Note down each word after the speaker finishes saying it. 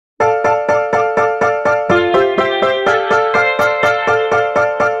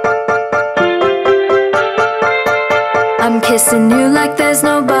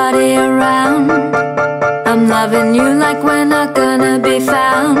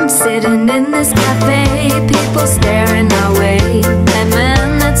Sitting in this cafe, people staring our way. And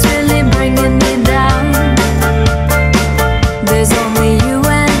man, that's really bringing me down. There's only you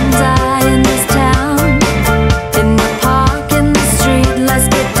and I in this town. In the park, in the street, let's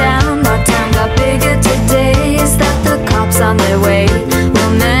get down. Our town got bigger today. Is that the cops on their way?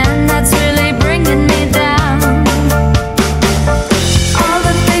 Well man, that's really bringing me down. All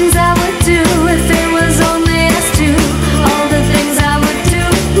the things I would do if it was only us two. All the things I would do.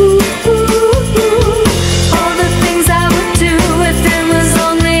 All the things I would do if it was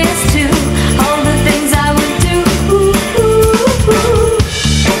only us two. All the things I would do.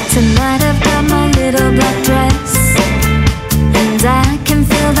 Tonight I've got my little black dress, and I can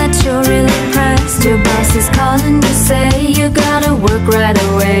feel that you're really pressed. Your boss is calling, you say you gotta work right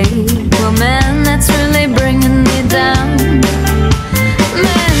away. Well man, that's really bringing me down.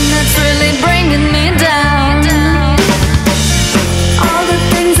 Man, that's really bringing me down. All the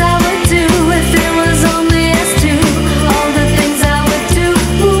things I would do if it was only us two. All the things I would do.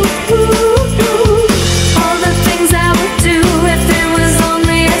 All the things I would do if it was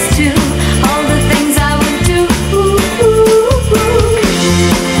only us two. All the things I would do.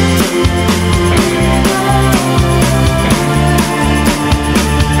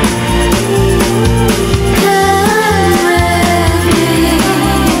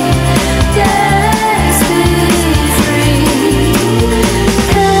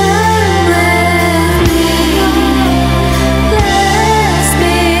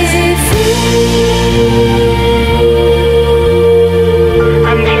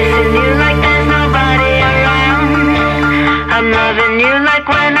 I'm kissing you like there's nobody around. I'm loving you like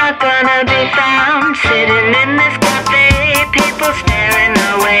we're not gonna be found. Sitting in this cafe, people staring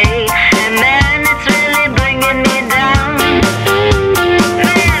our way. And man, it's really bringing me down.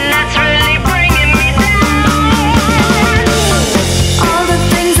 Man, that's really bringing me down. All the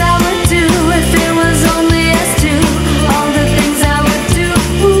things I would do if it was only us two. All the things I would do.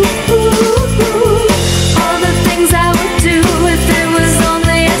 All the things I would do if it was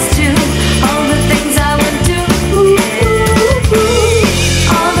only us two. All the things I would do.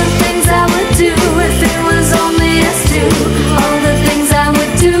 All the things I would do if it was only us two. All the things I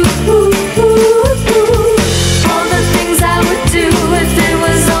would do.